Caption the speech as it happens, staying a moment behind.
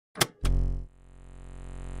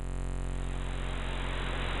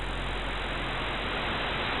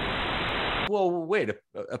well, wait,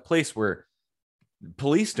 a place where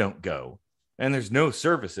police don't go and there's no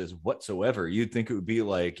services whatsoever. You'd think it would be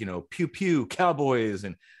like, pew pew cowboys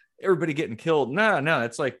and everybody getting killed. No,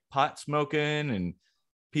 it's like pot smoking and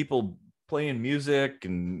people playing music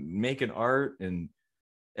and making art, and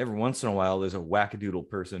every once in a while there's a wackadoodle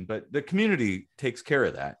person, but the community takes care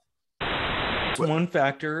of that. It's one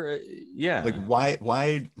factor. Yeah. Like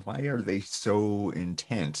why are they so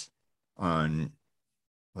intent on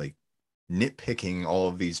like nitpicking all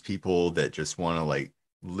of these people that just want to like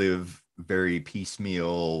live very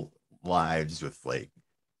piecemeal lives with like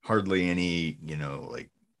hardly any, like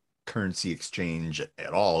currency exchange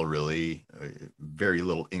at all, really, very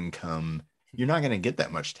little income? You're not going to get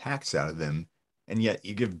that much tax out of them, and yet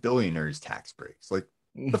you give billionaires tax breaks. Like,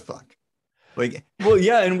 the fuck? Like, well,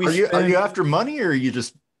 yeah, and are you after money, or are you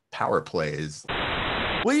just power plays?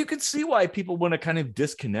 Well, you can see why people want to kind of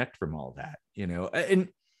disconnect from all that, and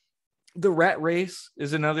the rat race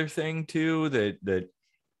is another thing too, that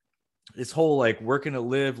this whole like working to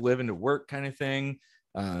live, living to work kind of thing.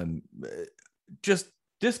 Just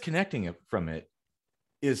disconnecting from it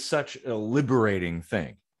is such a liberating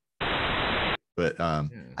thing. But I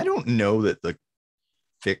don't know that the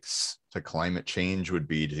fix to climate change would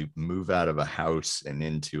be to move out of a house and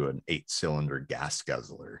into an 8-cylinder gas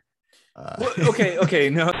guzzler. Well, okay,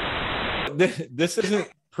 no, this isn't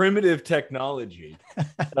primitive technology.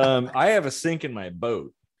 I have a sink in my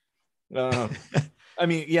boat. I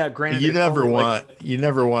mean, yeah, granted, you never want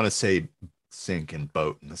to say sink and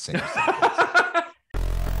boat in the same sentence.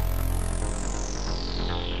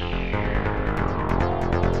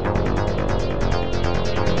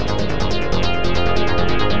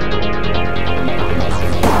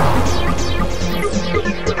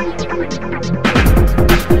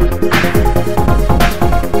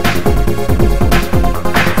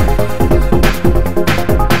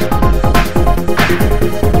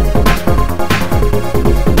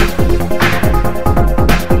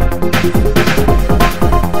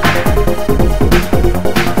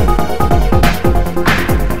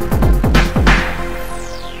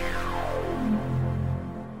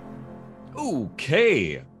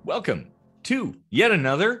 Okay, welcome to yet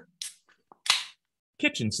another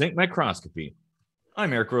kitchen sink microscopy.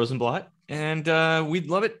 I'm Eric Rosenblatt, and we'd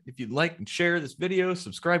love it if you'd like and share this video,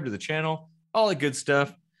 subscribe to the channel, all that good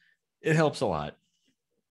stuff. It helps a lot.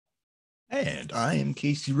 And I am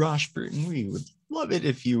Casey Rochford, and we would love it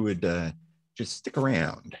if you would just stick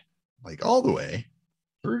around, like all the way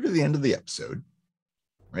through to the end of the episode.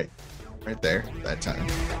 Right there, that time.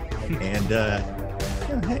 And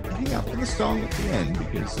hang out for the song at the end,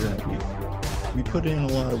 because we put in a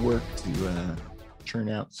lot of work to churn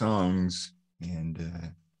out songs,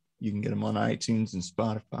 and you can get them on iTunes and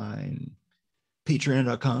Spotify and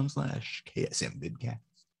patreon.com/KSMvidcast.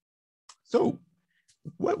 So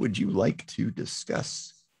what would you like to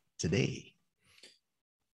discuss today?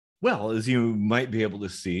 Well, as you might be able to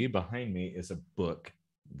see behind me is a book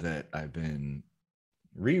that I've been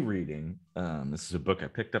rereading. This is a book I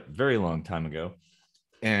picked up a very long time ago,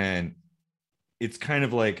 and it's kind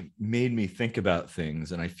of like made me think about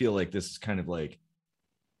things. And I feel like this is kind of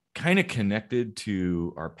connected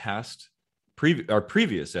to our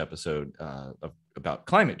previous episode about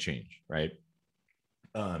climate change, right?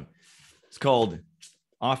 It's called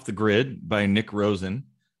Off the Grid by Nick Rosen.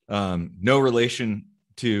 No relation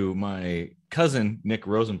to my cousin, Nick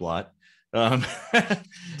Rosenblatt. Kind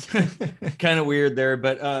of weird there,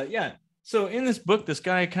 but yeah. So in this book, this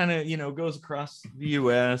guy kind of, goes across the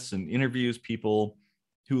US and interviews people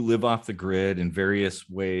who live off the grid in various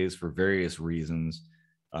ways for various reasons.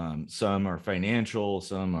 Some are financial,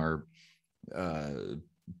 some are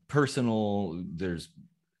personal, there's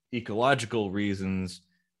ecological reasons.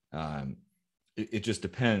 It just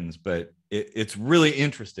depends, but it's really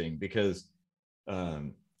interesting because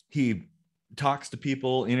he talks to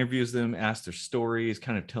people, interviews them, asks their stories,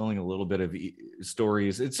 kind of telling a little bit of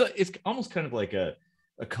stories. It's almost kind of like a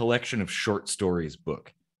collection of short stories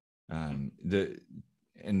book. And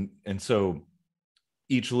so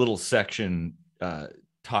each little section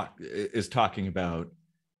is talking about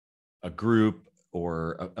a group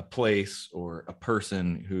or a place or a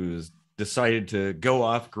person who's decided to go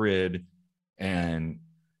off grid and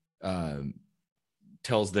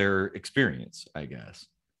tells their experience, I guess.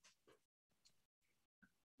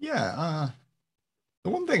 Yeah, the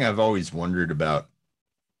one thing I've always wondered about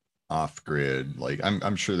off grid, like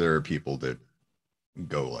I'm sure there are people that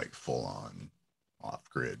go like full on off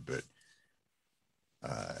grid, but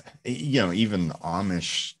even the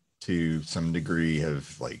Amish to some degree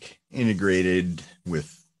have like integrated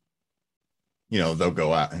with, they'll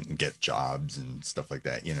go out and get jobs and stuff like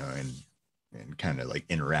that, and and kind of like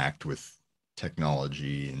interact with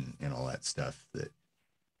technology and all that stuff that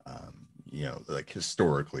you know, like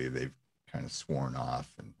historically they've kind of sworn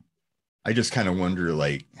off. And I just kind of wonder,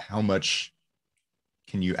 like, how much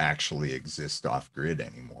can you actually exist off grid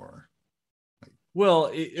anymore? Like, Well,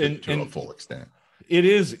 to a full extent. it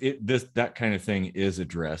is that kind of thing is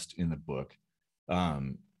addressed in the book,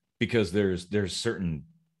 because there's certain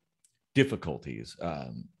difficulties,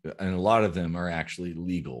 and a lot of them are actually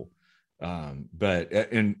legal. But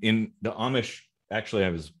in the Amish, actually, I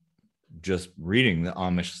was just reading the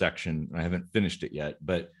Amish section. I haven't finished it yet,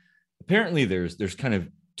 but apparently there's kind of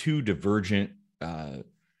two divergent,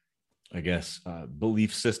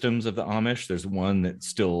 belief systems of the Amish. There's one that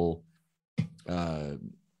still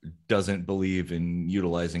doesn't believe in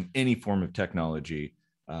utilizing any form of technology.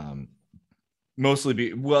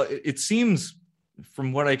 Mostly it seems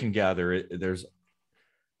from what I can gather, there's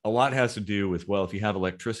a lot has to do with, well, if you have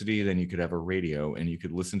electricity, then you could have a radio and you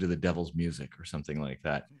could listen to the devil's music or something like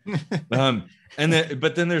that.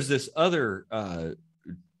 But then there's this other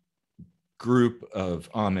group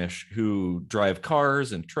of Amish who drive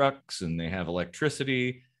cars and trucks, and they have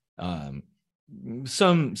electricity,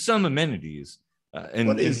 some amenities.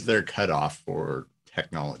 What is their cutoff for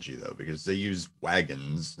technology, though? Because they use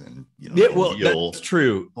wagons and, you know, yeah, well, that's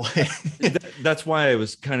true. That's why I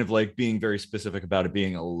was kind of like being very specific about it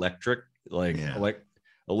being electric, like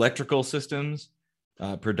electrical systems,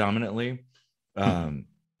 predominantly. Because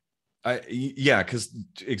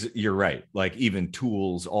you're right. Like even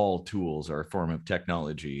tools, all tools are a form of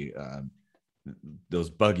technology. Those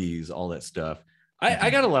buggies, all that stuff.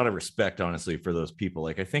 I got a lot of respect, honestly, for those people.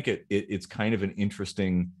 Like I think it's kind of an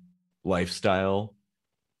interesting lifestyle,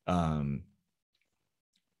 and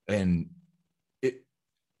it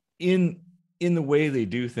in the way they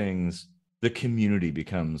do things, the community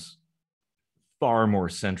becomes far more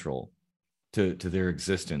central to their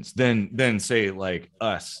existence than say like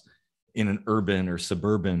us in an urban or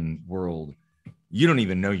suburban world. You don't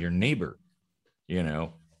even know your neighbor, you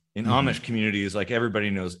know. In Amish communities, like everybody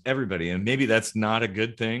knows everybody, and maybe that's not a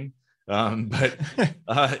good thing, but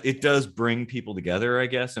it does bring people together, I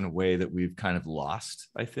guess, in a way that we've kind of lost,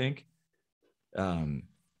 I think. Yeah,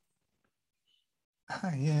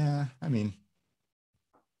 I mean,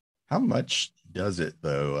 how much does it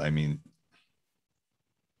though? I mean,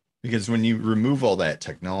 because when you remove all that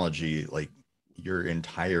technology, like your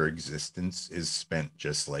entire existence is spent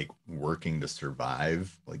just like working to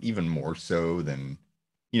survive, like even more so than,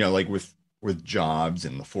 you know, like with jobs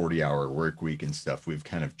and the 40-hour work week and stuff, we've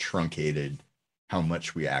kind of truncated how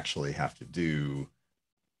much we actually have to do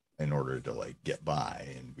in order to like get by,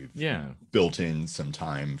 and we've built in some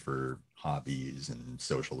time for hobbies and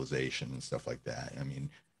socialization and stuff like that. I mean,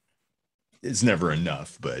 it's never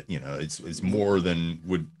enough, but you know, it's more than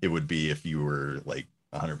would be if you were like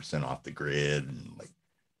 100% off the grid and like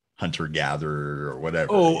hunter gatherer or whatever.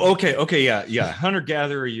 Oh, okay, yeah. Hunter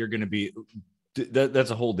gatherer, you're going to be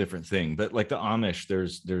that's a whole different thing. But like the Amish,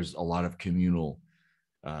 there's a lot of communal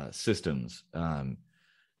systems.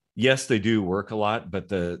 Yes, they do work a lot, but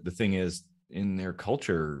the thing is, in their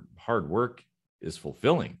culture, hard work is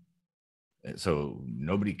fulfilling. So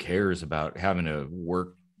nobody cares about having to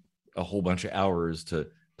work a whole bunch of hours to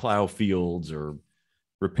plow fields or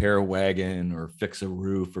repair a wagon or fix a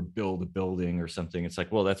roof or build a building or something. It's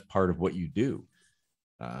like, well, that's part of what you do.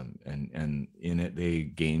 And in it, they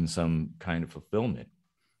gain some kind of fulfillment.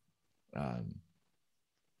 I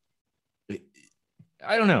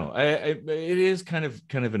don't know. It is kind of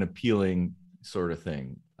an appealing sort of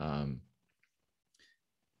thing.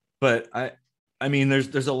 But I mean,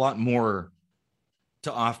 there's a lot more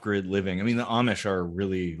to off-grid living. I mean, the Amish are a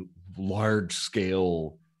really large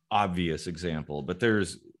scale, obvious example, but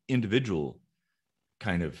there's individual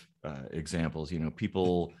kind of examples, you know,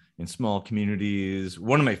 people in small communities.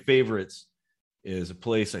 One of my favorites is a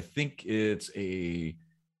place, I think it's a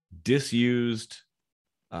disused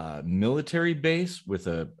military base with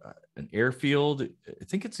an airfield. I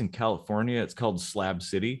think it's in California. It's called Slab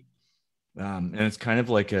City. And it's kind of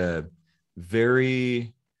like a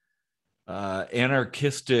very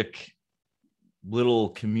anarchistic little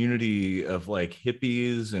community of like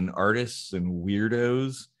hippies and artists and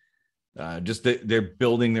weirdos. Just they're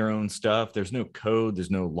building their own stuff. There's no code, there's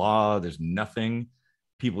no law, there's nothing.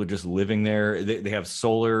 People are just living there. They have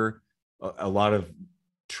solar. A lot of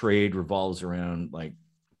trade revolves around like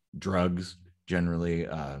drugs generally,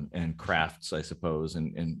 and crafts, I suppose,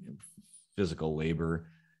 and physical labor.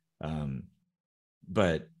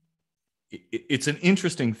 But it's an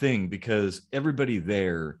interesting thing because everybody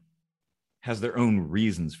there has their own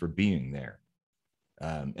reasons for being there,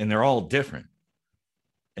 and they're all different.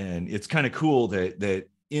 And it's kind of cool that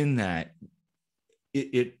in that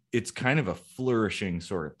it's kind of a flourishing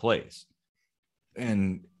sort of place,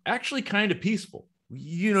 and actually kind of peaceful.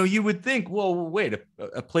 You would think, well, wait,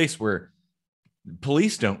 a place where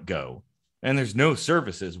police don't go and there's no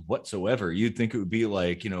services whatsoever. You'd think it would be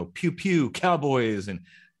like, pew pew cowboys and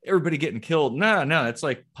everybody getting killed. No, it's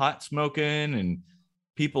like pot smoking and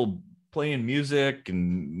people playing music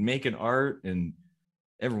and making art, and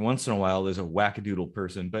every once in a while there's a wackadoodle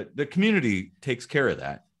person, but the community takes care of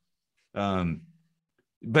that.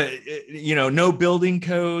 But no building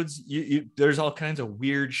codes. There's all kinds of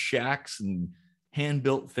weird shacks and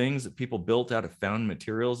hand-built things that people built out of found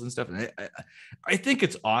materials and stuff. And I think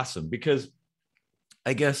it's awesome, because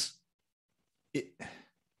I guess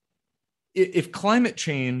if climate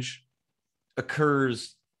change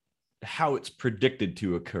occurs how it's predicted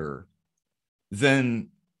to occur, then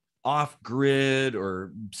off-grid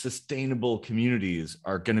or sustainable communities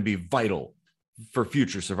are going to be vital for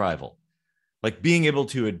future survival. Like being able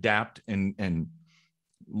to adapt and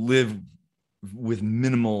live with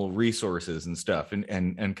minimal resources and stuff,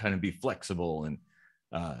 and kind of be flexible and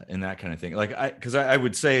that kind of thing. Like because I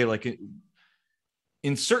would say, like,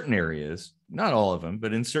 in certain areas, not all of them,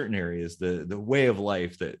 but in certain areas, the way of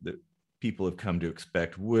life that people have come to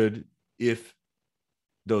expect would, if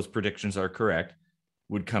those predictions are correct,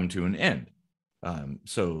 would come to an end.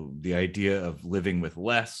 So the idea of living with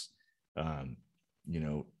less,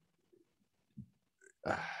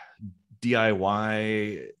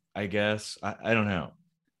 DIY, I guess, I don't know.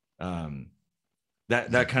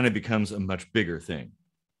 That kind of becomes a much bigger thing,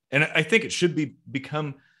 and I think it should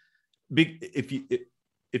become big.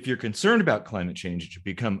 If you're concerned about climate change, it should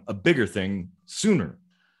become a bigger thing sooner,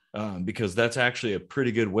 because that's actually a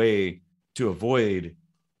pretty good way to avoid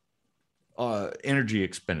energy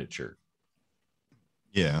expenditure.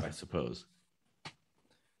 Yeah, I suppose.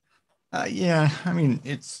 Yeah, I mean,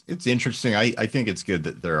 it's interesting. I think it's good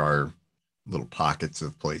that there are little pockets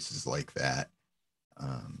of places like that.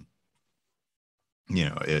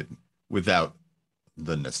 It without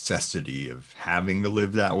the necessity of having to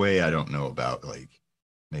live that way. I don't know about like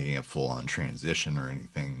making a full-on transition or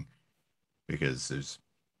anything, because there's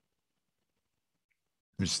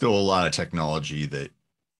still a lot of technology that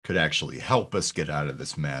could actually help us get out of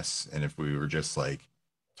this mess. And if we were just like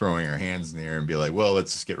throwing our hands in the air and be like, well,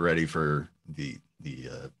 let's just get ready for the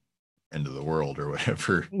end of the world or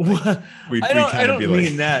whatever. Like, I don't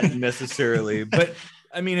mean that necessarily, but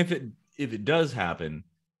I mean, if it does happen,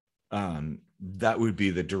 that would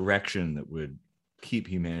be the direction that would keep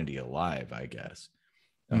humanity alive, I guess.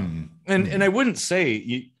 And I wouldn't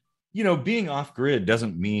say being off grid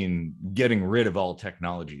doesn't mean getting rid of all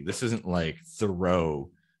technology. This isn't like Thoreau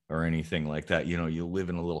or anything like that. You live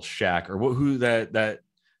in a little shack, or who that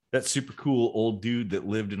super cool old dude that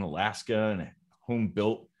lived in Alaska in a home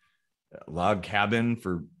built log cabin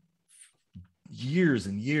for years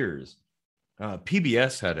and years.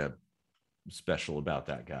 PBS had a special about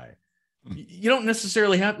that guy. You don't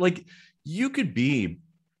necessarily have, like, you could be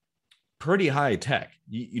pretty high tech.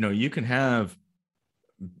 You can have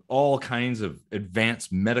all kinds of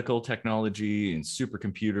advanced medical technology and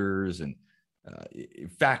supercomputers and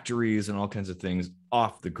factories and all kinds of things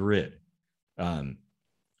off the grid.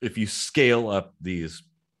 If you scale up these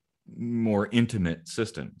more intimate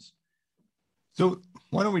systems. So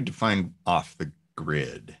why don't we define off the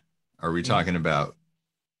grid? Are we talking about,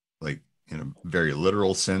 like, in a very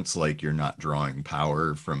literal sense, like you're not drawing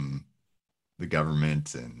power from the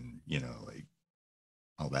government and, like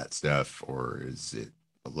all that stuff? Or is it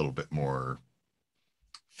a little bit more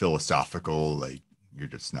philosophical, like you're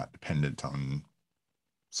just not dependent on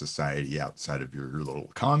society outside of your little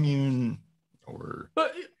commune?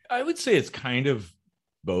 But I would say it's kind of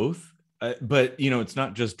both. But it's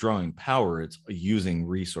not just drawing power, it's using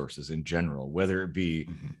resources in general, whether it be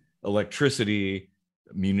electricity,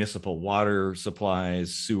 municipal water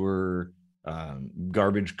supplies, sewer,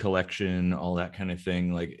 garbage collection, all that kind of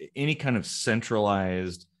thing. Like any kind of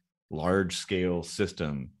centralized large scale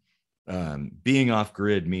system. Being off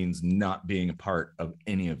grid means not being a part of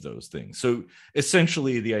any of those things. So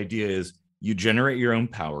essentially the idea is you generate your own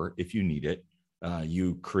power if you need it.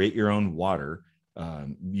 You create your own water.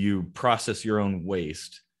 You process your own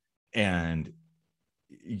waste, and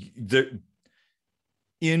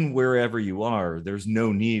in wherever you are, there's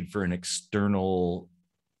no need for an external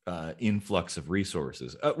influx of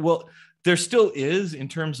resources. Well, there still is in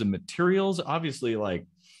terms of materials. Obviously, like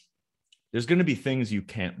there's going to be things you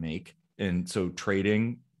can't make, and so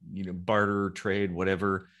trading, barter, trade,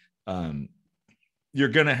 whatever, you're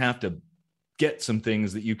going to have to get some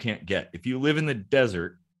things that you can't get. If you live in the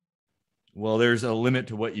desert, Well, there's a limit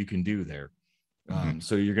to what you can do there.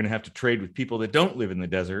 So you're going to have to trade with people that don't live in the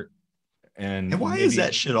desert. And why maybe, is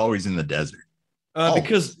that shit always in the desert?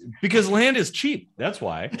 Because land is cheap. That's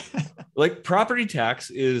why. Like property tax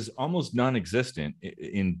is almost non-existent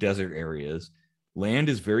in desert areas. Land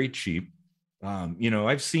is very cheap.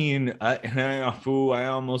 I've seen, I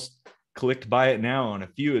almost clicked by it now on a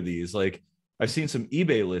few of these. Like I've seen some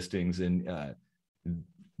eBay listings in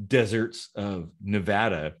deserts of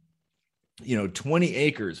Nevada, 20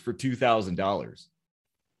 acres for $2,000.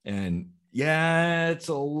 And yeah, it's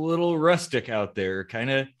a little rustic out there, kind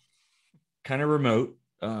of remote.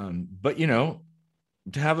 But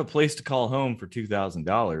to have a place to call home for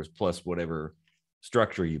 $2,000 plus whatever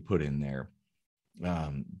structure you put in there,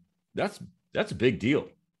 that's a big deal.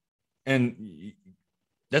 And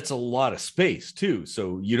that's a lot of space too.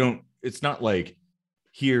 So it's not like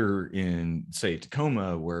here in, say,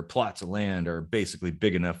 Tacoma, where plots of land are basically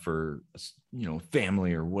big enough for,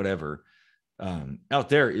 family or whatever. Out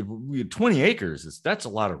there, 20 acres, that's a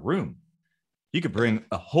lot of room. You could bring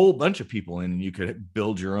a whole bunch of people in and you could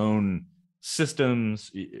build your own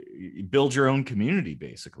systems, build your own community,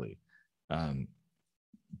 basically. The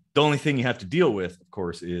only thing you have to deal with, of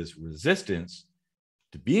course, is resistance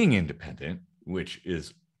to being independent, which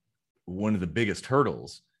is one of the biggest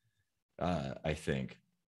hurdles. I think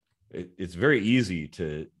it's very easy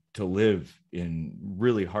to live in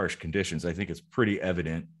really harsh conditions. I think it's pretty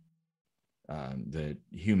evident that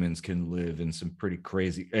humans can live in some pretty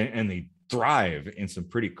crazy, and they thrive in some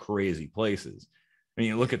pretty crazy places. I mean,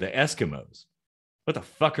 you look at the Eskimos. What the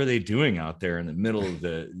fuck are they doing out there in the middle of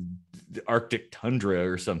the Arctic tundra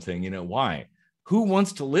or something? Why? Who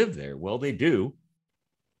wants to live there? Well, they do,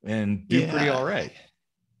 and do pretty all right.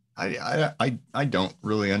 I don't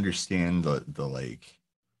really understand the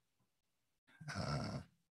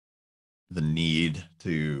need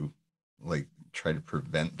to like try to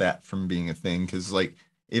prevent that from being a thing, because like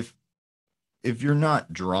if you're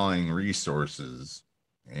not drawing resources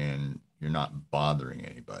and you're not bothering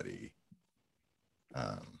anybody,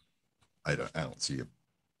 I don't see a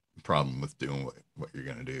problem with doing what you're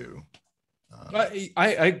gonna do.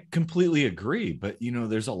 I completely agree, but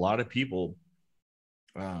there's a lot of people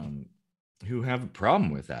who have a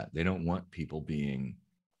problem with that. They don't want people being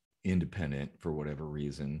independent for whatever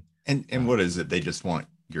reason. And what is it? They just want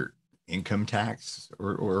your income tax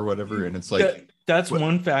or whatever. And it's like that's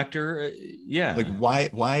one factor. Yeah. Like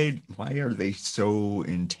why are they so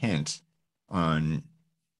intent on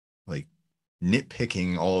like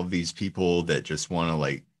nitpicking all of these people that just want to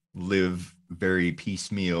like live very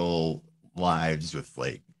piecemeal lives with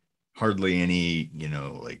like hardly any,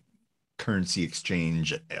 like currency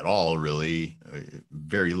exchange at all, really,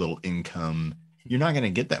 very little income. You're not going to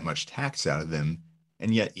get that much tax out of them,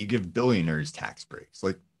 and yet you give billionaires tax breaks.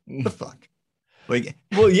 Like the fuck? Like,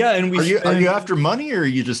 well, yeah, and are you after money, or are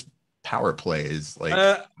you just power plays? Like,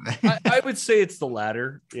 I would say it's the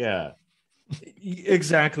latter. Yeah,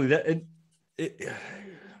 exactly. That,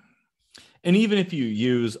 and even if you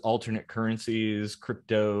use alternate currencies,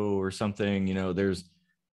 crypto or something, there's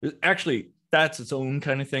actually, that's its own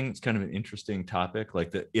kind of thing. It's kind of an interesting topic. Like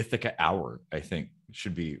the Ithaca hour, I think,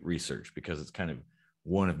 should be researched, because it's kind of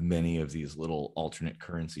one of many of these little alternate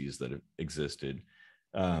currencies that have existed.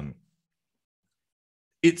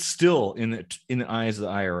 It's still in the eyes of the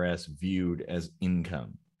IRS viewed as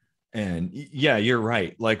income. And yeah, you're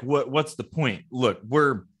right. Like what's the point? Look,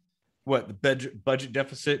 the budget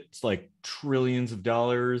deficit, it's like trillions of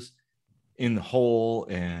dollars in the hole.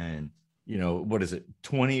 And what is it?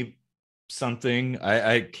 20 something.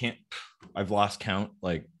 I've lost count.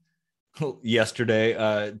 Like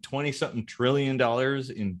yesterday, 20 something $trillion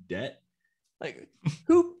in debt. Like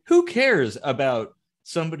who cares about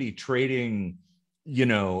somebody trading,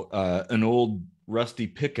 an old rusty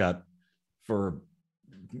pickup for,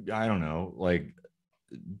 I don't know, like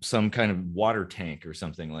some kind of water tank or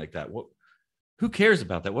something like that? Who cares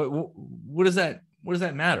about that? What does that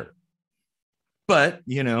matter? But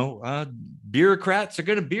bureaucrats are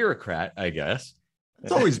going to bureaucrat, I guess.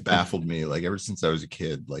 It's always baffled me, like ever since I was a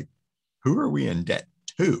kid, like who are we in debt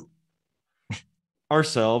to?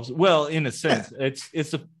 Ourselves. Well, in a sense, yeah.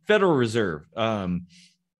 It's the Federal Reserve. That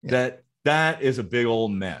is a big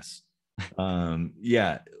old mess. We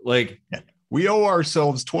owe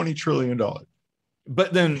ourselves $20 trillion.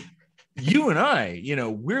 But then you and I,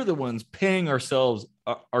 we're the ones paying ourselves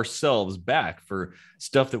back for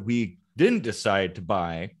stuff that we didn't decide to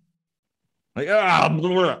buy. Like, I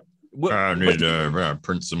need to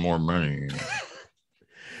print some more money.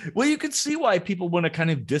 Well, you can see why people want to kind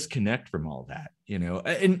of disconnect from all that,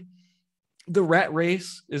 and the rat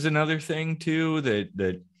race is another thing too,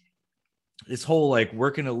 that this whole like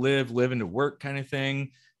working to live, living to work kind of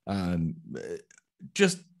thing, um,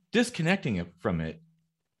 just disconnecting it from it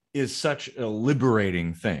is such a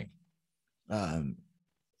liberating thing. Um,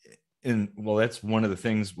 and well, that's one of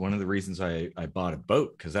the reasons I bought a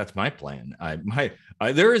boat, because that's my plan.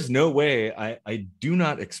 There is no way I do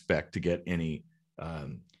not expect to get any,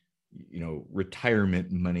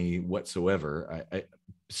 retirement money whatsoever.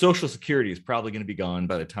 Social Security is probably going to be gone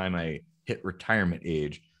by the time I hit retirement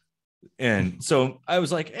age. And so I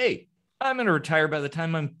was like, hey, I'm going to retire by the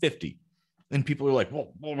time I'm 50. And people are like,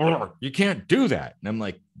 well, you can't do that. And I'm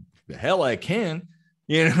like, the hell I can.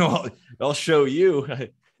 I'll show you.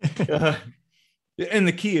 And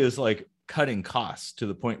the key is like cutting costs to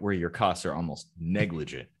the point where your costs are almost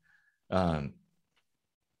negligent,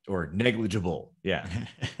 or negligible. Yeah.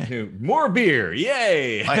 More beer.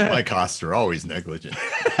 Yay. My costs are always negligent.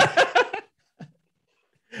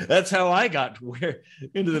 That's how I got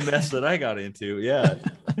into the mess that I got into. Yeah.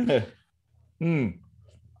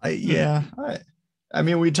 I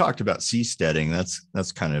mean, we talked about seasteading.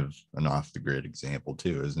 That's kind of an off the grid example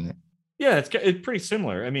too, isn't it? Yeah, it's pretty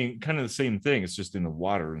similar. I mean, kind of the same thing. It's just in the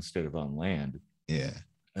water instead of on land. Yeah.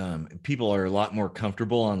 People are a lot more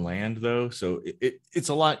comfortable on land, though, so it's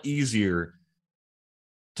a lot easier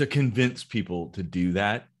to convince people to do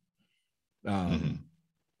that.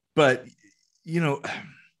 But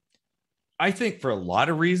I think for a lot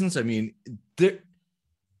of reasons, I mean,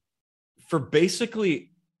 for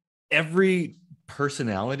basically every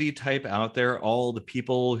personality type out there, all the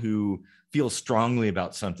people who feel strongly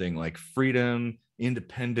about something like freedom,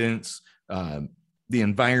 independence, the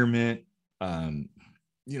environment,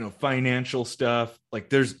 financial stuff, like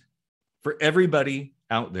there's, for everybody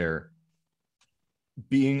out there,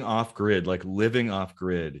 being off grid, like living off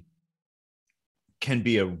grid, can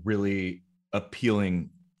be a really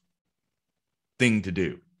appealing thing to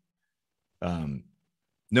do.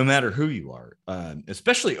 No matter who you are,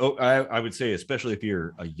 especially, I would say, especially if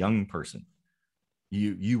you're a young person,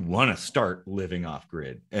 you want to start living off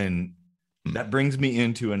grid. And that brings me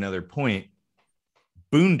into another point,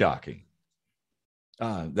 boondocking.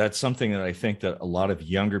 That's something that I think that a lot of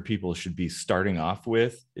younger people should be starting off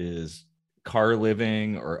with, is car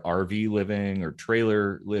living or RV living or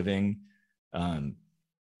trailer living,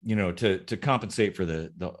 to compensate for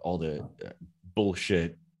all the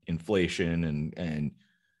bullshit inflation and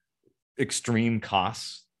extreme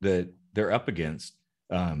costs that they're up against.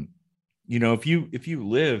 If you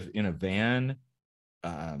live in a van,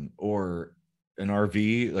 or an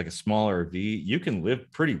RV, like a small RV, you can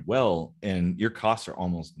live pretty well and your costs are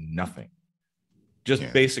almost nothing. Just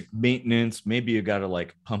basic maintenance. Maybe you got to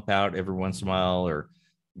like pump out every once in a while or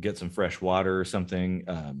get some fresh water or something.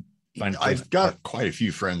 I've got quite a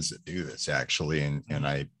few friends that do this actually, and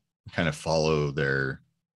I kind of follow their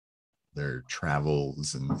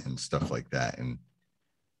travels and stuff like that. And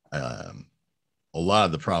a lot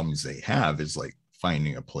of the problems they have is like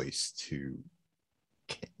finding a place to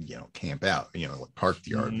camp out, like park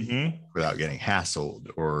the RV without getting hassled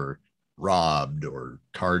or robbed or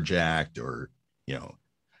carjacked or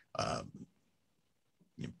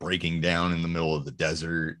breaking down in the middle of the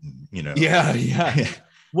desert, yeah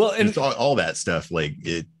well, and it's all that stuff, like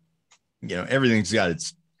it, everything's got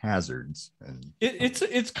its hazards, and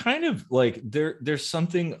it's kind of like there's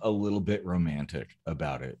something a little bit romantic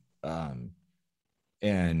about it,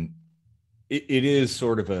 and it is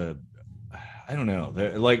sort of a, I don't know,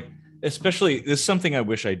 like, especially, this is something I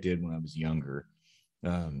wish I did when I was younger,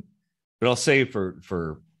 but I'll say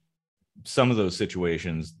for some of those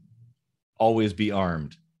situations, always be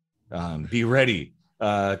armed, be ready,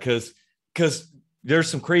 because there's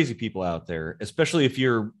some crazy people out there, especially if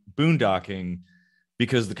you're boondocking,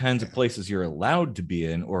 because the kinds of places you're allowed to be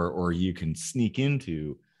in or you can sneak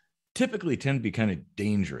into typically tend to be kind of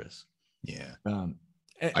dangerous.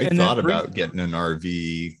 I thought about getting an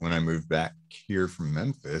RV when I moved back here from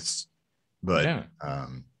Memphis, but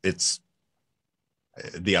it's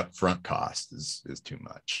the upfront cost is too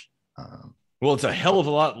much. Well, it's a hell of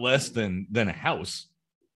a lot less than a house.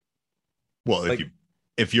 Well, like,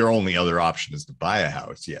 if your only other option is to buy a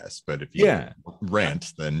house, yes, but if you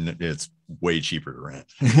rent, then it's way cheaper to rent.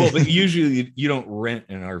 Well, but usually you don't rent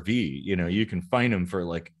an RV. You can find them for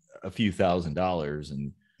like a few $1,000s,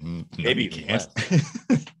 and maybe you can't.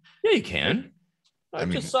 Yeah, you can. I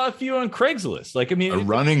just saw a few on Craigslist. Like, I mean, a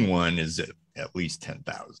running one is at least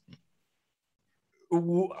 10,000.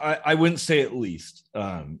 I wouldn't say at least.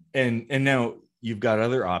 And now you've got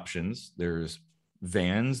other options. There's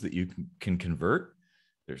vans that you can convert.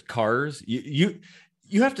 There's cars. You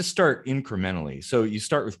have to start incrementally. So you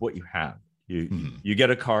start with what you have. You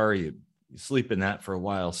get a car, you you sleep in that for a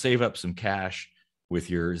while, save up some cash with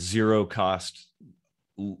your zero cost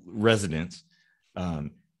residence,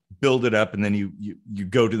 build it up, and then you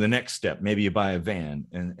go to the next step. Maybe you buy a van,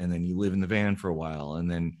 and then you live in the van for a while, and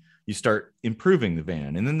then you start improving the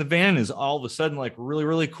van, and then the van is all of a sudden like really,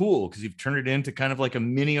 really cool because you've turned it into kind of like a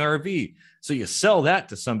mini RV. So you sell that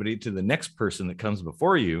to somebody, to the next person that comes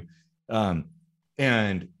before you, and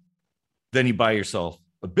then you buy yourself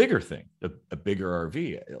a bigger thing, a bigger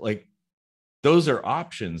RV. Like, those are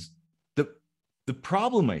options. The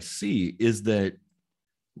problem I see is that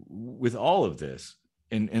with all of this,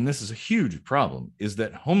 and this is a huge problem, is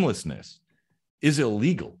that homelessness is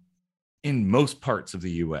illegal in most parts of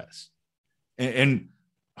the US. And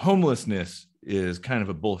homelessness is kind of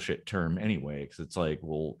a bullshit term anyway, because it's like,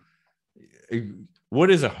 well,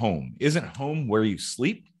 what is a home? Isn't home where you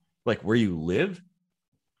sleep, like where you live?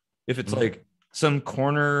 If it's like some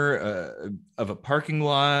corner of a parking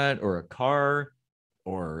lot or a car,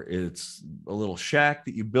 or it's a little shack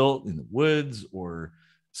that you built in the woods, or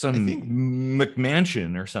some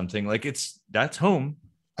McMansion or something, like that's home.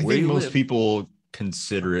 I think most people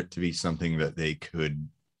consider it to be something that they could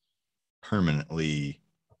permanently,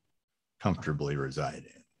 comfortably reside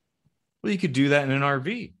in. Well, you could do that in an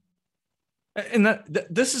RV. And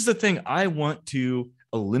this is the thing. I want to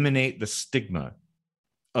eliminate the stigma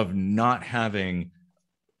of not having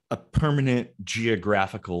a permanent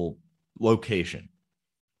geographical location.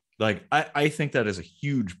 Like, I think that is a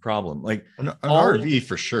huge problem. Like an RV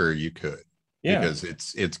for sure you could, because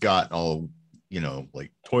it's got all,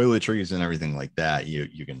 like toiletries and everything like that.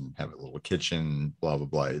 You can have a little kitchen, blah blah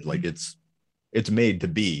blah. Like it's made to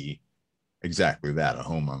be exactly that, a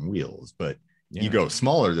home on wheels. But you go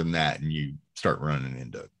smaller than that and you start running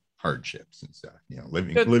into hardships and stuff.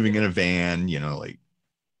 Living in a van, like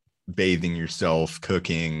bathing yourself,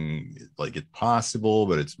 cooking, like it's possible,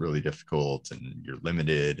 but it's really difficult, and you're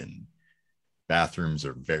limited, and bathrooms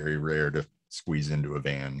are very rare to squeeze into a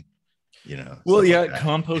van. Well, yeah, like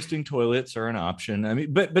composting toilets are an option. I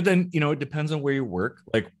mean, but then it depends on where you work.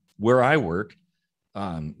 Like where I work,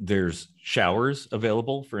 there's showers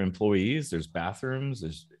available for employees, there's bathrooms,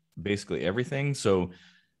 there's basically everything. So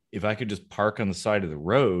if I could just park on the side of the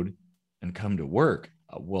road and come to work,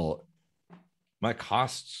 well, my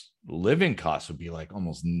living costs would be like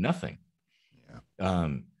almost nothing.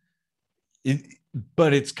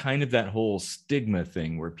 But it's kind of that whole stigma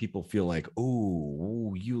thing where people feel like,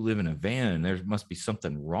 oh, you live in a van, there must be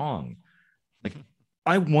something wrong. Like,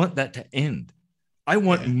 I want that to end. I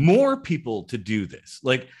want more people to do this.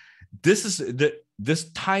 Like,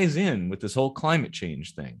 this ties in with this whole climate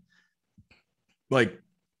change thing. Like,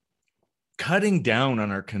 cutting down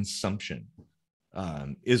on our consumption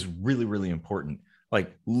is really, really important.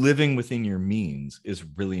 Like, living within your means is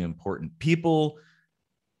really important. People,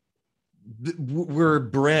 we're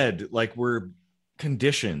bred, like we're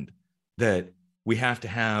conditioned that we have to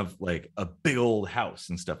have like a big old house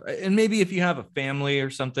and stuff. And maybe if you have a family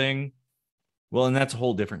or something, well, and that's a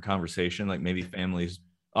whole different conversation. Like, maybe families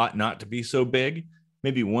ought not to be so big.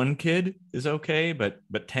 Maybe one kid is okay, but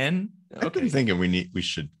 10. Okay. I've been thinking we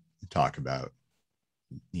should talk about,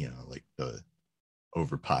 like the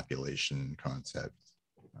overpopulation concept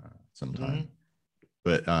sometime.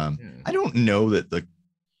 But I don't know that the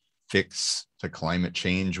fix to climate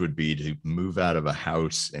change would be to move out of a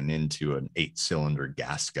house and into an 8-cylinder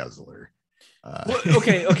gas guzzler. Well,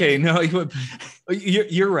 okay, no,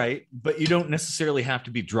 you're right, but you don't necessarily have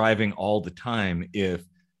to be driving all the time if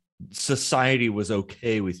society was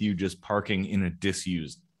okay with you just parking in a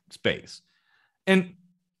disused space. And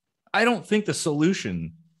I don't think the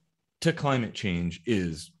solution to climate change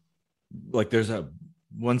is like there's a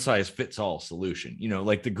one size fits all solution,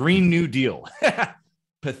 like the Green New Deal.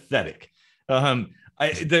 Pathetic.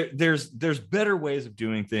 There's better ways of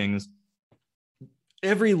doing things.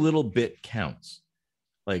 Every little bit counts.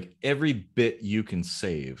 Like, every bit you can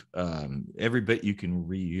save, every bit you can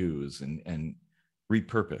reuse and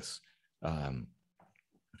repurpose.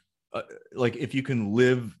 Like, if you can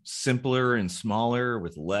live simpler and smaller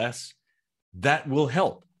with less, that will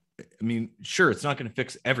help. I mean, sure, it's not going to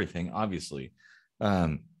fix everything, obviously.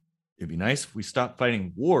 It'd be nice if we stopped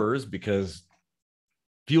fighting wars, because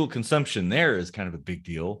fuel consumption there is kind of a big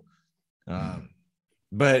deal.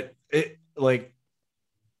 But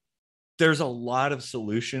there's a lot of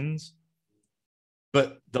solutions,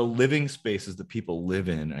 but the living spaces that people live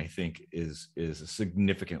in, I think, is a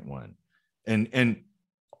significant one. And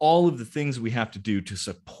all of the things we have to do to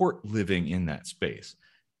support living in that space.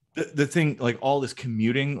 The thing, like all this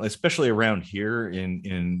commuting, especially around here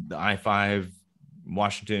in the I-5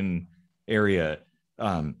 Washington area,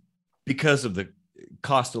 because of the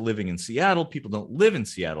cost of living in Seattle. People don't live in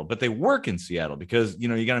Seattle, but they work in Seattle because,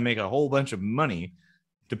 you got to make a whole bunch of money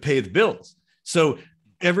to pay the bills. So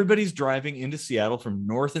everybody's driving into Seattle from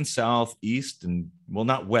north and south, east, and well,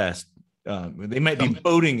 not west. They might be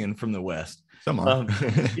boating in from the west.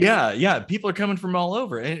 Yeah. People are coming from all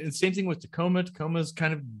over. And same thing with Tacoma. Tacoma's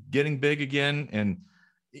kind of getting big again. And,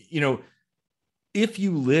 if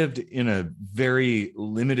you lived in a very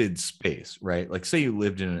limited space, right? Like say you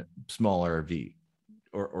lived in a small RV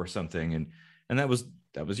or something, and that was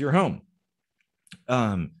your home.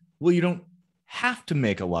 Well, you don't have to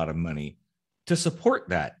make a lot of money to support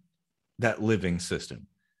that living system.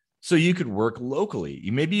 So you could work locally.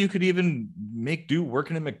 Maybe you could even make do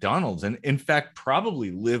working at McDonald's, and in fact,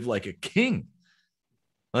 probably live like a king.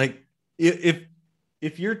 Like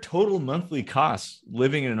if your total monthly costs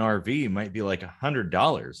living in an RV might be like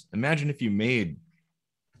 $100, imagine if you made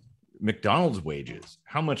McDonald's wages,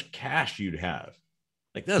 how much cash you'd have.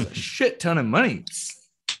 Like that's a shit ton of money.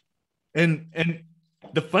 And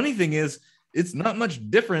the funny thing is, it's not much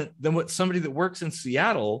different than what somebody that works in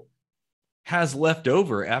Seattle has left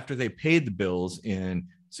over after they paid the bills in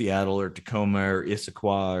Seattle or Tacoma or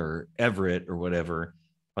Issaquah or Everett or whatever.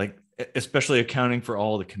 Like, especially accounting for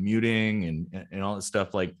all the commuting and all that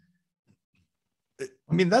stuff. Like, I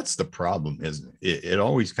mean, that's the problem, isn't it? It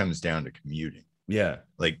always comes down to commuting. Yeah.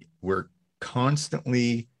 Like we're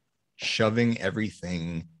constantly shoving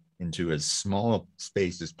everything into as small a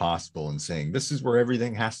space as possible and saying, this is where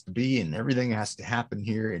everything has to be and everything has to happen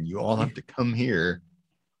here. And you all have to come here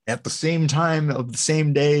at the same time of the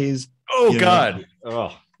same days. Oh God.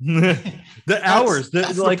 Oh, the hours,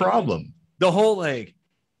 that's like the problem. The whole, like,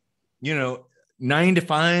 9 to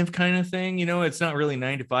 5 kind of thing, it's not really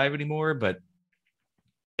 9 to 5 anymore, but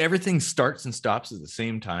everything starts and stops at the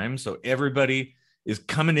same time. So everybody is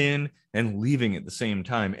coming in and leaving at the same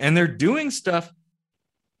time. And they're doing stuff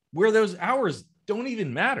where those hours don't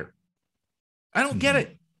even matter. I don't get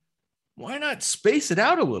it. Why not space it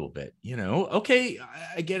out a little bit? Okay,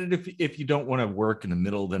 I get it if you don't want to work in the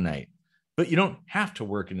middle of the night, but you don't have to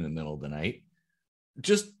work in the middle of the night.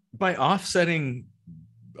 Just by offsetting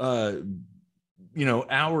hours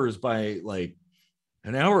by like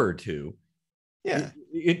an hour or two,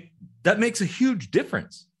 that makes a huge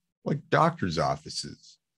difference. Like doctor's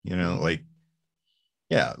offices, like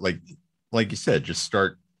you said, just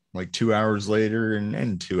start like 2 hours later and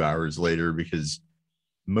end 2 hours later, because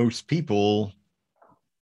most people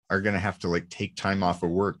are going to have to like take time off of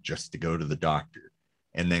work just to go to the doctor,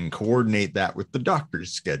 and then coordinate that with the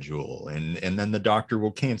doctor's schedule, and then the doctor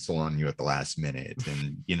will cancel on you at the last minute.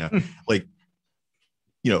 And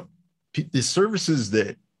the services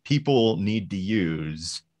that people need to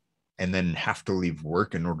use and then have to leave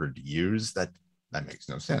work in order to use that makes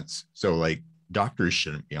no sense. So like doctors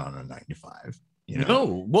shouldn't be on a 9 to 5.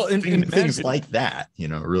 No, well, and things like that,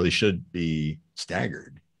 really should be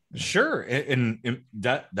staggered. Sure. And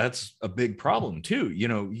that's a big problem too.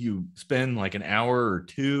 You spend like an hour or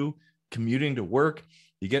two commuting to work.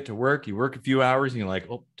 You get to work, you work a few hours, and you're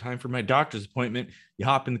like, oh, time for my doctor's appointment. You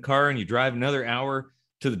hop in the car and you drive another hour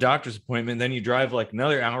to the doctor's appointment. Then you drive like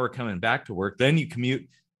another hour coming back to work. Then you commute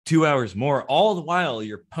 2 hours more. All the while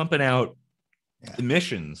you're pumping out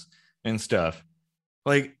emissions and stuff.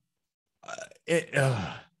 Like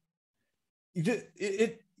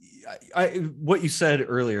what you said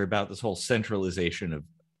earlier about this whole centralization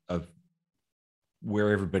of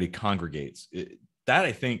where everybody congregates, that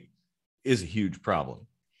I think is a huge problem.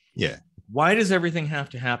 Yeah. Why does everything have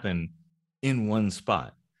to happen in one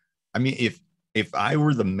spot? I mean, if I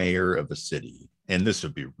were the mayor of a city, and this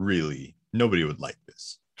would be really, nobody would like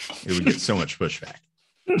this. It would get so much pushback.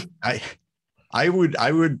 I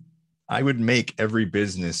would make every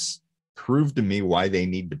business prove to me why they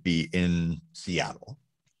need to be in Seattle.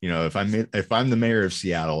 If I'm the mayor of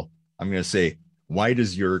Seattle, I'm going to say, why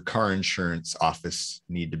does your car insurance office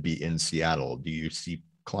need to be in Seattle? Do you see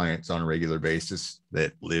clients on a regular basis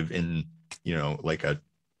that live in, like a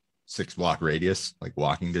 6-block radius, like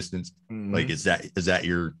walking distance? Mm-hmm. Like, is that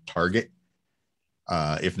your target?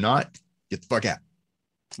 If not, get the fuck out.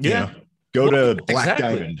 Yeah. Go to Black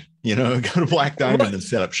Diamond, go to Black Diamond and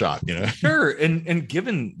set up shop, Sure. And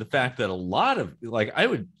given the fact that a lot of, like, I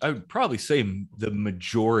would probably say the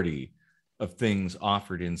majority of things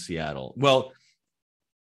offered in Seattle, well,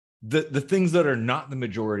 the things that are not the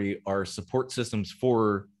majority are support systems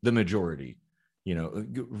for the majority,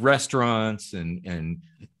 restaurants and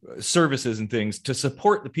services and things to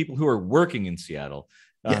support the people who are working in Seattle.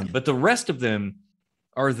 But the rest of them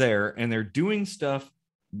are there, and they're doing stuff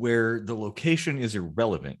where the location is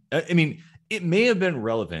irrelevant. I mean, it may have been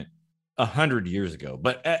relevant 100 years ago.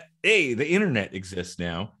 But the internet exists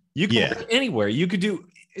now. You can work anywhere. You could do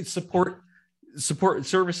support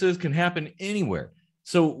services can happen anywhere.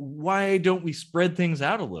 So why don't we spread things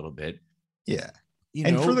out a little bit? Yeah.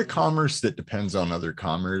 For the commerce that depends on other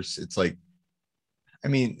commerce, it's like, I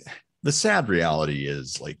mean, the sad reality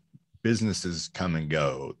is like businesses come and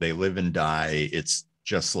go. They live and die. It's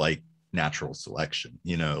just like natural selection,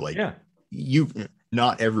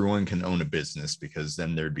 not everyone can own a business because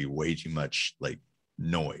then there'd be way too much like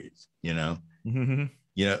noise, Mm-hmm.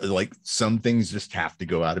 Like some things just have to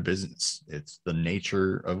go out of business. It's the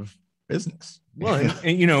nature of business. Well,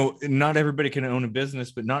 and not everybody can own a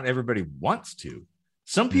business, but not everybody wants to.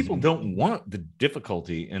 Some people don't want the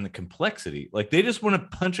difficulty and the complexity. Like they just want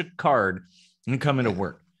to punch a card and come into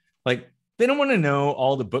work. Like they don't want to know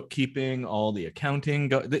all the bookkeeping, all the accounting.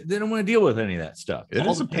 They don't want to deal with any of that stuff. It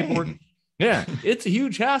is a pain. Yeah, it's a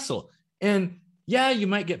huge hassle. And yeah, you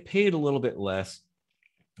might get paid a little bit less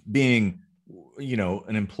being,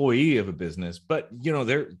 an employee of a business, but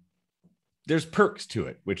there's perks to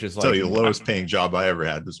it, which is like the lowest paying job I ever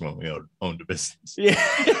had was when we owned a business.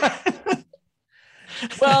 Yeah.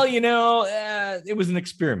 Well, it was an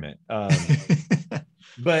experiment.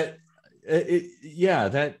 But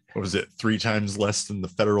that what was it, 3 times less than the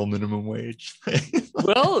federal minimum wage?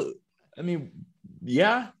 Well, I mean,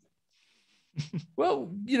 yeah.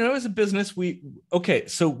 Well, as a business, we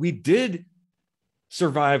did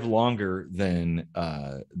survive longer than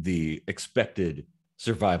the expected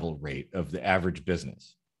survival rate of the average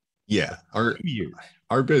business. Yeah,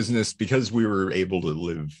 our business, because we were able to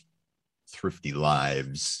live thrifty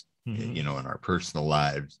lives, in our personal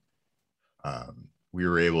lives, we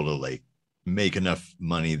were able to like make enough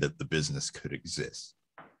money that the business could exist.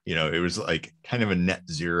 It was like kind of a net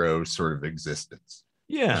zero sort of existence.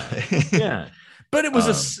 Yeah. But it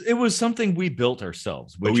was something we built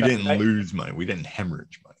ourselves. But we didn't lose money. We didn't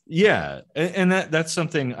hemorrhage money. Yeah. And that's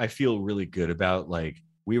something I feel really good about. Like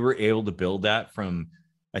we were able to build that from,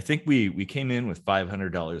 I think we came in with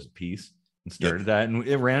 $500 a piece and started that, and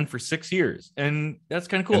it ran for 6 years. And that's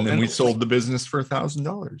kind of cool. And then we sold the business for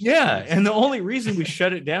 $1,000. Yeah. And the only reason we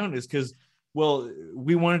shut it down is because,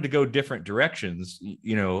 we wanted to go different directions.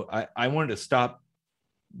 I wanted to stop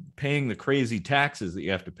paying the crazy taxes that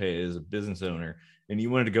you have to pay as a business owner, and you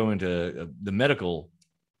wanted to go into the medical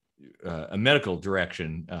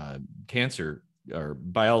direction, cancer or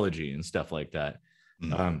biology and stuff like that.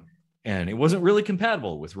 And it wasn't really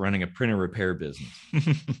compatible with running a print and repair business.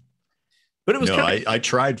 But it was I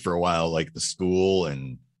tried for a while, like the school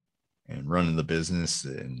and running the business,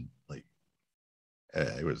 and like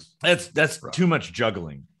it was that's rough. Too much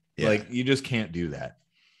juggling. Yeah. Like you just can't do that.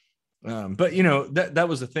 But that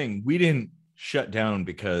was the thing. We didn't shut down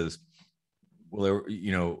because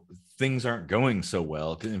things aren't going so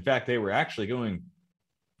well. In fact, they were going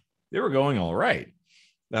all right.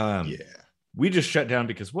 We just shut down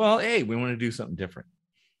because, we want to do something different.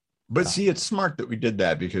 But see, it's smart that we did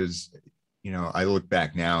that because, I look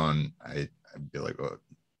back now and I'd be like, well,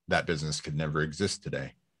 that business could never exist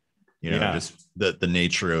today. Just the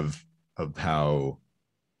nature of how,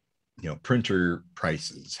 printer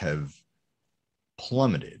prices have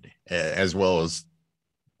plummeted as well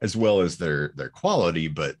as their quality,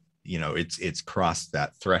 but it's crossed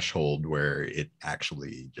that threshold where it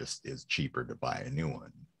actually just is cheaper to buy a new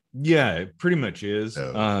one. Yeah, it pretty much is.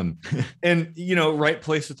 So. And right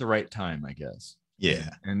place at the right time, I guess.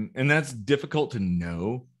 Yeah. And that's difficult to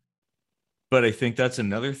know. But I think that's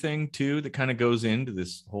another thing too that kind of goes into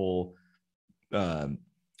this whole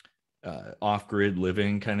off-grid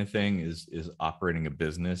living kind of thing is operating a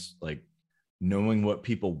business, like knowing what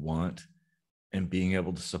people want and being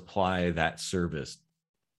able to supply that service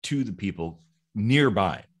to the people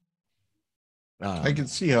nearby. I can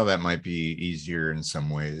see how that might be easier in some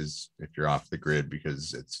ways if you're off the grid,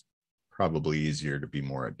 because it's probably easier to be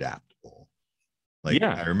more adaptable. Like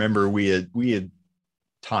I remember we had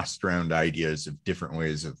tossed around ideas of different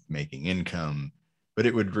ways of making income, but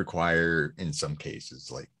it would require, in some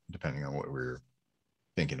cases, like depending on what we're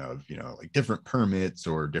thinking of, like different permits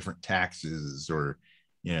or different taxes or,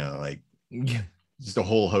 just a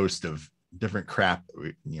whole host of different crap that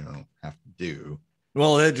we, have to do.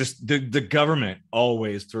 Well, it just the government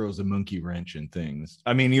always throws a monkey wrench in things.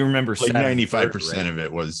 I mean, you remember like 95% of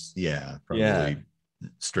it was probably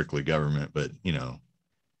strictly government, but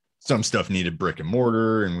some stuff needed brick and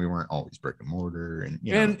mortar, and we weren't always brick and mortar, and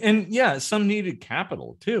some needed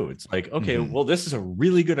capital too. It's like, okay, well, this is a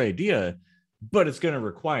really good idea, but it's going to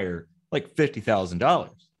require like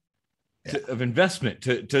 $50,000 of investment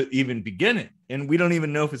to even begin it, and we don't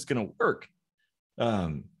even know if it's going to work.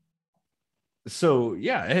 So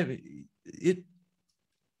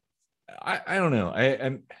I don't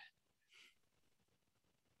know.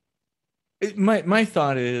 My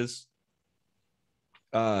thought is,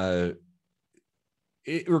 it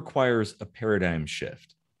requires a paradigm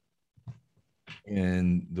shift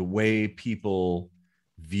in the way people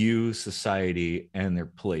view society and their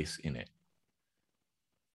place in it.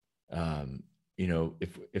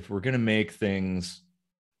 If we're going to make things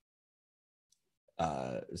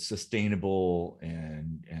sustainable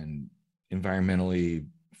and environmentally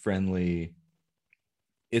friendly,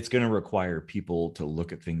 it's going to require people to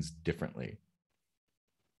look at things differently,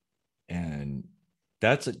 and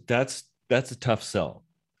that's a tough sell.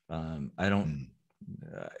 I don't,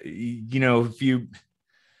 if you,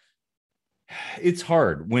 it's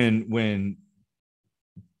hard when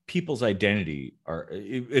people's identity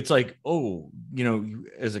it's like,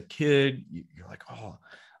 as a kid, you're like, oh,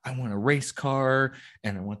 I want a race car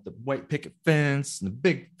and I want the white picket fence and the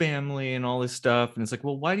big family and all this stuff. And it's like,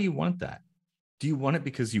 well, why do you want that? Do you want it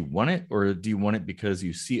because you want it, or do you want it because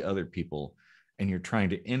you see other people and you're trying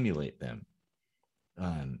to emulate them?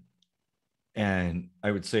 And I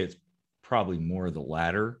would say it's probably more the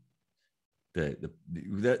latter.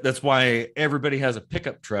 That's why everybody has a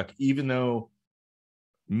pickup truck, even though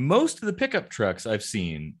most of the pickup trucks I've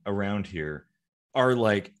seen around here are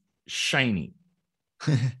like shiny.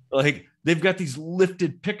 Like they've got these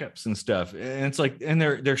lifted pickups and stuff, and it's like, and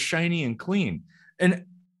they're shiny and clean. And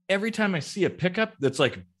every time I see a pickup that's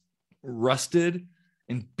like rusted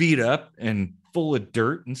and beat up and full of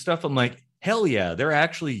dirt and stuff, I'm like, hell yeah, they're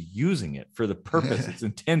actually using it for the purpose it's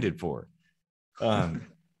intended for. But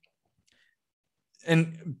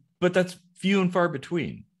that's few and far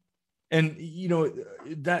between. And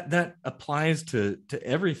that applies to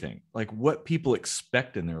everything, like what people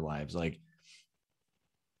expect in their lives. Like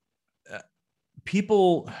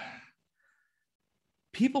people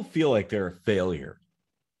feel like they're a failure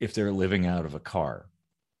if they're living out of a car,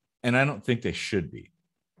 and I don't think they should be.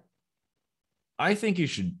 I think you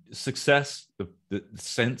should the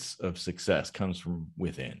sense of success comes from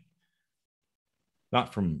within,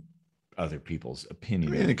 not from other people's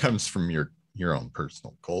opinions. I mean, it comes from your own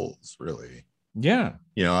personal goals, really. Yeah.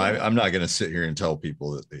 I'm not going to sit here and tell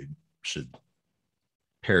people that they should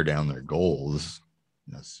pare down their goals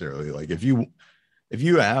necessarily. Like if you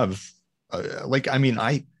have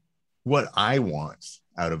what I want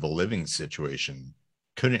out of a living situation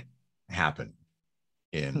couldn't happen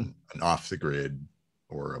in an off the grid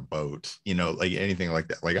or a boat, like anything like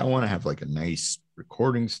that. Like I want to have like a nice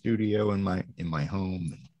recording studio in my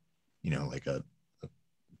home, and like a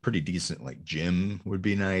pretty decent like gym would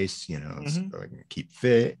be nice, so I can keep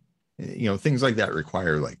fit. Things like that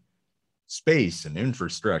require like space and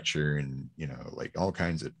infrastructure and like all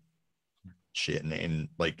kinds of shit and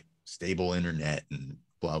like stable internet and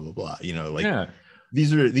blah blah blah.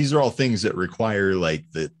 These are all things that require like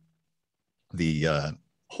the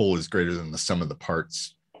whole is greater than the sum of the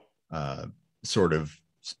parts sort of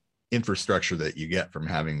infrastructure that you get from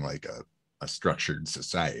having like a structured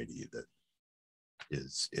society that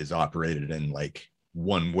is operated in like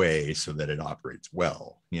one way so that it operates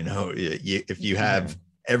well. If you have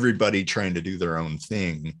everybody trying to do their own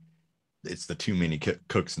thing, it's the too many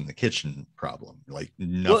cooks in the kitchen problem. Like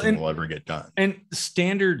nothing will ever get done. And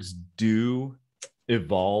standards do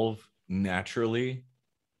evolve naturally.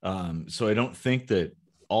 So I don't think that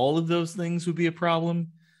all of those things would be a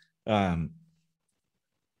problem. But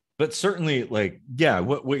certainly like, yeah,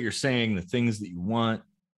 what you're saying, the things that you want,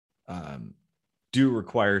 do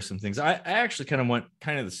require some things. I actually kind of want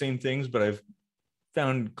kind of the same things, but I've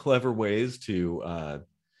found clever ways to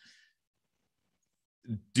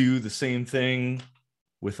do the same thing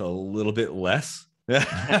with a little bit less. Like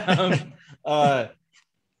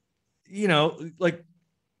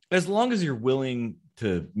as long as you're willing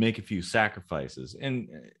to make a few sacrifices, and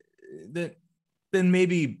then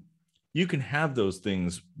maybe you can have those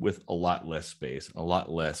things with a lot less space, a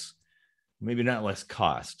lot less, maybe not less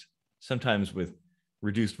cost. Sometimes with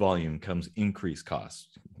reduced volume comes increased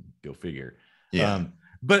costs. Go figure. Yeah.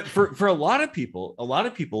 But for a lot of people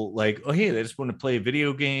like, oh, hey, they just want to play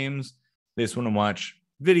video games. They just want to watch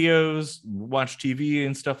videos, watch TV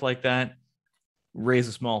and stuff like that, raise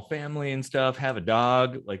a small family and stuff, have a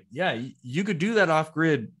dog. Like, yeah, you could do that off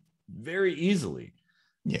grid very easily.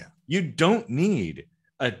 Yeah. You don't need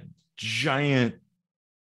a giant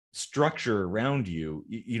structure around you.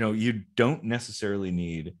 You don't necessarily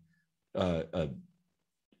need a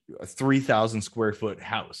 3,000 square foot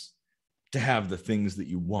house to have the things that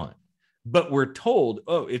you want. But we're told,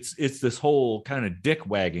 oh, it's this whole kind of dick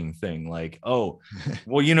wagging thing. Like, oh,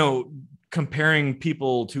 well, comparing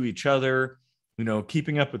people to each other,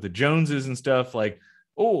 keeping up with the Joneses and stuff. Like,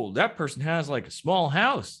 oh, that person has like a small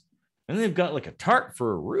house and they've got like a tarp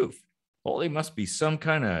for a roof. Well, they must be some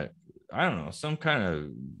kind of, I don't know, some kind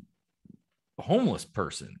of homeless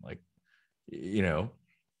person. Like,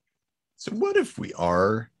 So what if we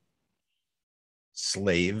are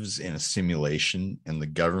slaves in a simulation and the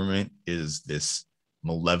government is this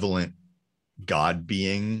malevolent God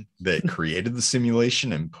being that created the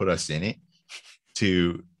simulation and put us in it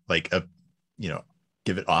to like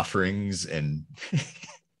give it offerings and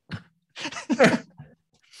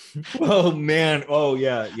oh man, oh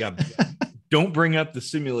yeah, don't bring up the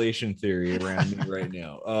simulation theory around me right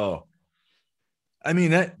now. Oh, I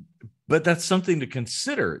mean but that's something to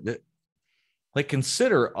consider. That, like,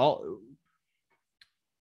 consider all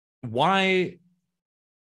why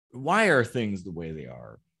are things the way they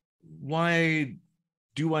are? Why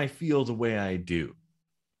do I feel the way I do?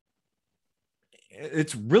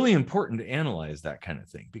 It's really important to analyze that kind of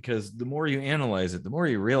thing, because the more you analyze it, the more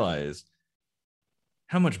you realize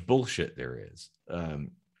how much bullshit there is,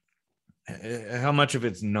 how much of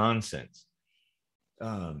it's nonsense.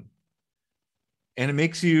 And it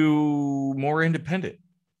makes you more independent.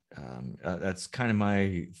 That's kind of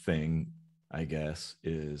my thing, I guess,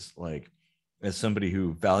 is like, as somebody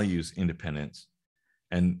who values independence.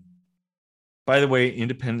 And by the way,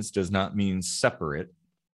 independence does not mean separate.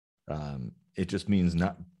 It just means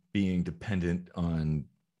not being dependent on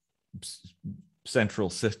central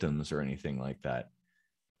systems or anything like that.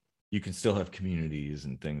 You can still have communities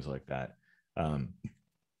and things like that. What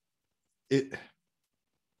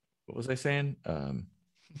was I saying?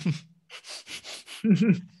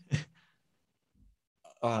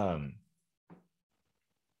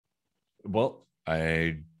 Well,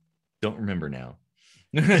 I don't remember now.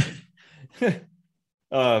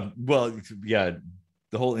 Well, yeah,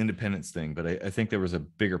 the whole independence thing, but I think there was a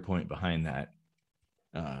bigger point behind that.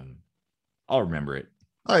 I'll remember it.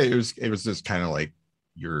 It was just kind of like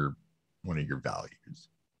one of your values.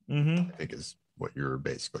 Mm-hmm. I think is what you're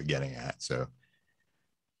basically getting at. So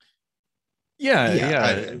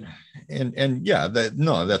yeah. And yeah,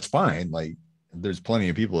 that's fine. Like, there's plenty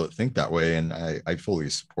of people that think that way, and I fully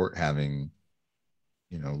support having,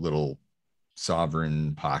 little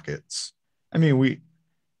sovereign pockets. I mean,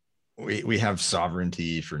 we have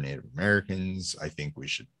sovereignty for Native Americans. I think we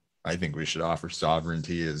should offer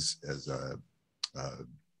sovereignty as a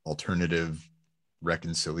alternative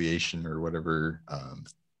reconciliation or whatever.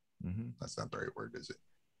 That's not the right word, is it?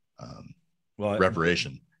 Well,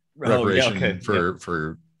 reparation.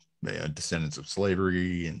 For descendants of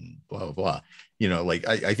slavery and blah blah blah. Like,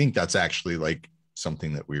 I think that's actually like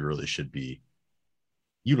something that we really should be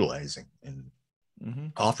utilizing and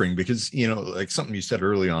offering, because like something you said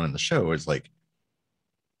early on in the show is like,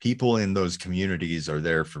 people in those communities are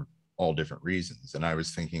there for all different reasons. And I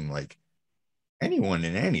was thinking, like, anyone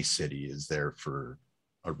in any city is there for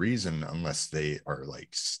a reason, unless they are like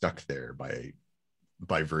stuck there by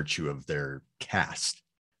virtue of their caste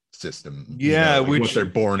system. Yeah, like what they're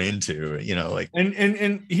born into, like.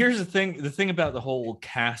 And here's the thing about the whole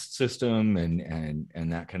caste system and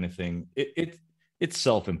that kind of thing. It's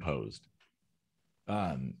self-imposed.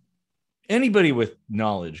 Anybody with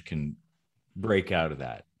knowledge can break out of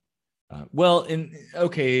that.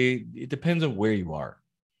 It depends on where you are.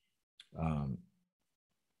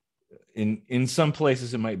 In some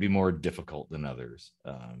places it might be more difficult than others,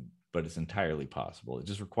 but it's entirely possible. It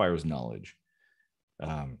just requires knowledge.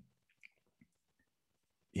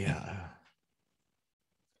 Yeah.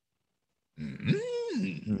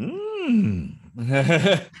 The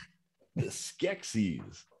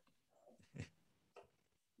Skeksis.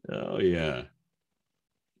 Oh yeah.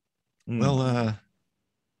 Well,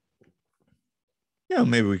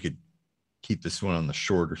 maybe we could keep this one on the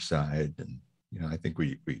shorter side, and I think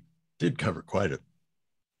we did cover quite a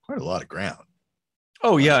lot of ground.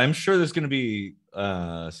 Oh yeah, I'm sure there's going to be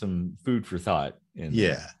some food for thought.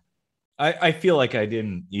 I feel like I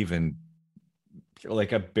didn't even,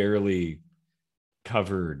 like, I barely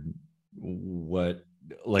covered what,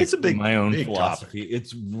 like, it's a my own big philosophy. Topic.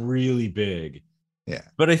 It's really big. Yeah.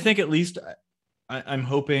 But I think at least I'm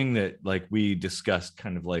hoping that, like, we discussed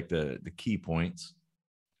kind of like the key points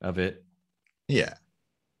of it. Yeah.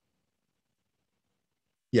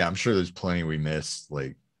 Yeah, I'm sure there's plenty we missed.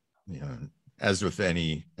 Like, as with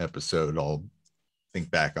any episode, I'll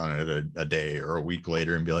think back on it a day or a week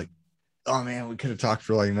later and be like, oh man, we could have talked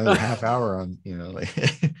for like another half hour on, like.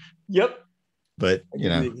 Yep. But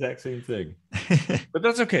the exact same thing. But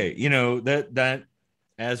that's okay. That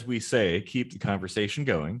as we say, keep the conversation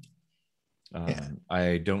going.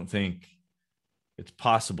 I don't think it's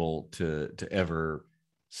possible to ever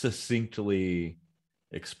succinctly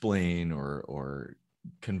explain or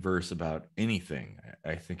converse about anything.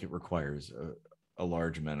 I think it requires a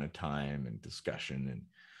large amount of time and discussion and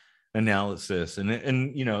analysis,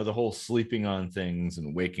 and you know, the whole sleeping on things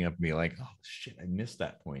and waking up and be like, oh shit, I missed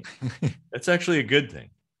that point. That's actually a good thing.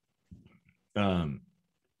 Well,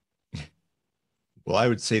 I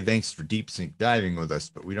would say thanks for deep sink diving with us,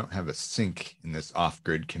 but we don't have a sink in this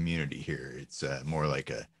off-grid community here. It's more like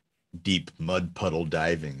a deep mud puddle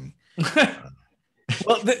diving.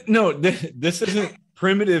 Well, this isn't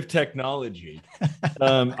primitive technology.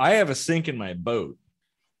 I have a sink in my boat.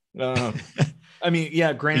 I mean,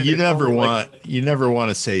 yeah, granted, you never want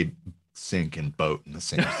to say sink and boat in the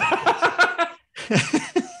same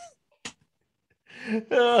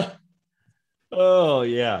sentence. Oh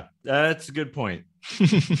yeah, that's a good point.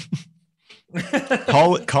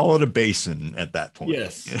 call it a basin at that point.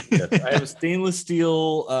 Yes. I have a stainless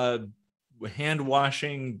steel hand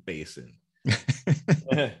washing basin.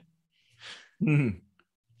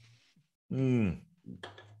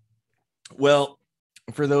 Well,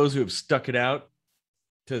 for those who have stuck it out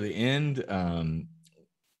to the end,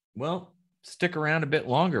 well, stick around a bit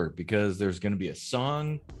longer because there's going to be a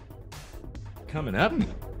song coming up.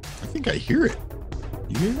 I think I hear it.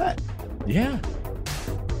 You hear that? Yeah.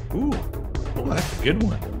 Ooh. Oh, that's a good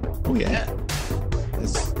one. Oh yeah.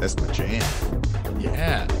 That's my jam.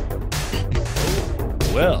 Yeah.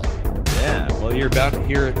 Well, yeah. Well, you're about to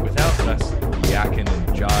hear it without us yakking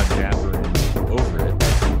and jaw jabbering over it.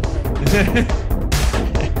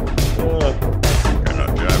 Gonna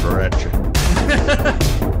jabber at you.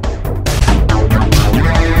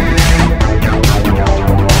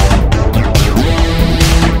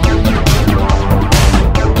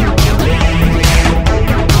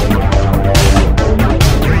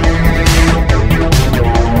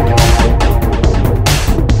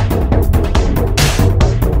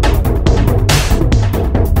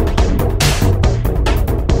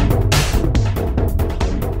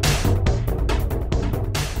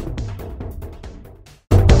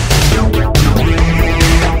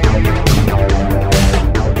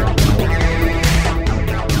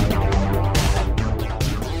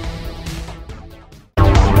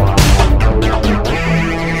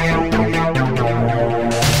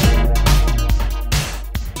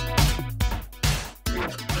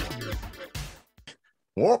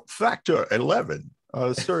 Warp factor 11.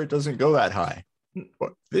 Sir, it doesn't go that high.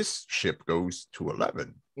 But this ship goes to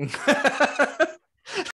 11.